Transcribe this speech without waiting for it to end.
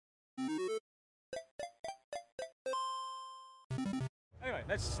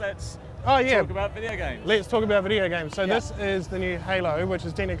let's talk about video games. Let's talk about video games. So this is the new Halo, which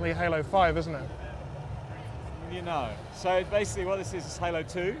is technically Halo 5, isn't it? You know. So basically what this is Halo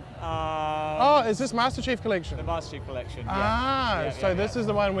 2. Is this Master Chief Collection? The Master Chief Collection, yeah. So this is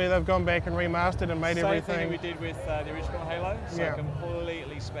the one where they've gone back and remastered and made everything. Same thing we did with the original Halo. So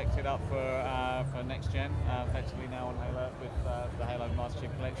completely spec'd it up for next gen, effectively now on Halo with the Halo Master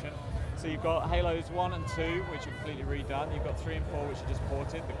Chief Collection. So you've got Halos 1 and 2, which are completely redone. You've got 3 and 4, which are just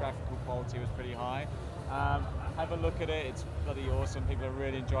ported. The graphical quality was pretty high. Have a look at it, it's bloody awesome. People are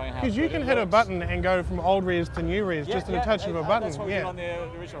really enjoying how because you can hit a button and go from old res to new res just in a touch of a button. That's what we did on the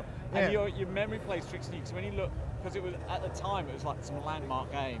original. And your memory plays tricks on you, because when you look, because it was at the time it was like some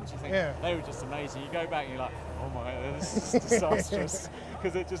landmark games. You think they were just amazing. You go back and you're like, oh my god, this is disastrous,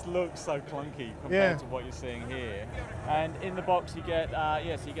 because it just looks so clunky compared to what you're seeing here. And in the box you get so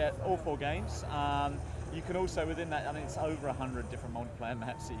you get all 4 games. You can also, within that, I mean, it's over 100 different multiplayer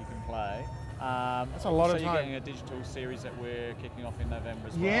maps that you can play. That's a lot of time. So you're getting a digital series that we're kicking off in November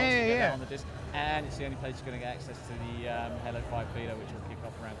as well. Yeah, on the disc, and it's the only place you're going to get access to the Halo 5 beta, which will kick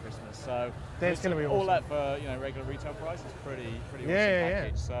off around Christmas. So that's going to be awesome. All that for regular retail price is pretty awesome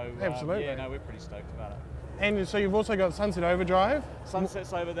package. So absolutely. We're pretty stoked about it. And so you've also got Sunset Overdrive.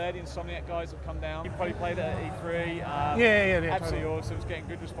 Sunset's over there. The Insomniac guys have come down. You probably played it at E3. Absolutely awesome. It's getting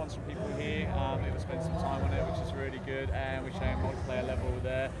good response from people here. They've spent some time on it, which is really good. And we're showing multiplayer level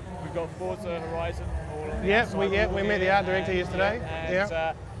there. We've got Forza Horizon all on the we met the art director yesterday.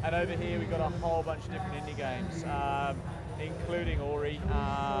 And over here we've got a whole bunch of different indie games, including Ori,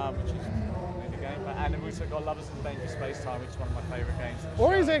 which is and we've also got Lovers in Dangerous Space Time, which is one of my favourite games.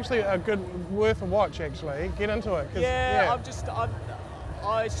 Ori's actually a good, worth a watch actually. Get into it.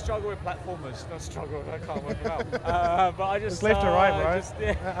 I struggle with platformers. Not struggle, I can't work it out. But I just it's left to right,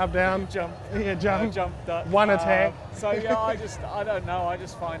 bro. Up, down, jump. Yeah, jump. Duck. One attack. So I don't know. I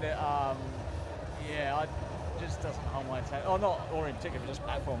just find it. It just doesn't hold my attention. Oh, not Ori in particular, but just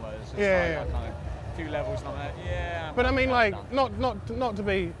platformers. A few levels and I'm like, but I mean, like, not to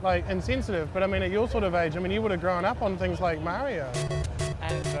be like insensitive, but I mean, at your sort of age, I mean, you would have grown up on things like Mario.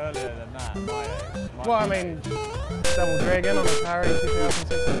 And earlier than that, my age. Well, I mean, Double Dragon on Atari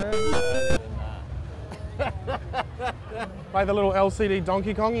 2600. Earlier than that. Like the little LCD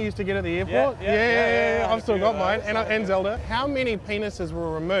Donkey Kong you used to get at the airport. Yeah. I've still got mine, and Zelda. How many penises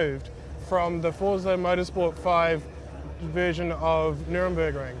were removed from the Forza Motorsport 5 version of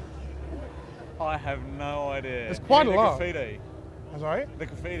Nürburgring? I have no idea. It's quite a lot. The graffiti. Sorry? The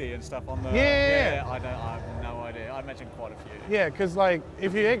graffiti and stuff on the... Yeah. I have no idea. I imagine quite a few. Yeah, because like,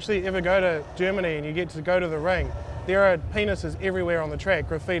 if you actually ever go to Germany and you get to go to the ring, there are penises everywhere on the track,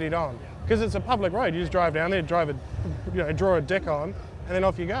 graffitied on. Because it's a public road. You just drive down there, draw a dick on, and then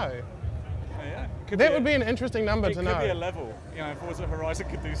off you go. That would be an interesting number to know. It could be a level. Forza Horizon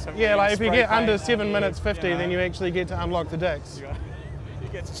could do something. Yeah, like if you get under 7 minutes 50, then you actually get to unlock the dicks. You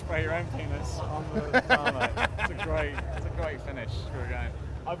get to spray your own penis on the tarmac. It's a great finish for a game.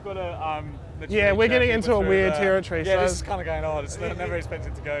 I've got a... we're getting into a weird territory. Yeah, this is kind of going on. It's never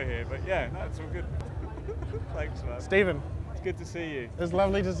expected to go here, but it's all good. Thanks, man. Stephen. It's good to see you. It's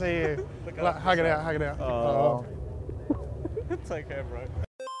lovely to see you. Hug it out. Oh. Take care, bro.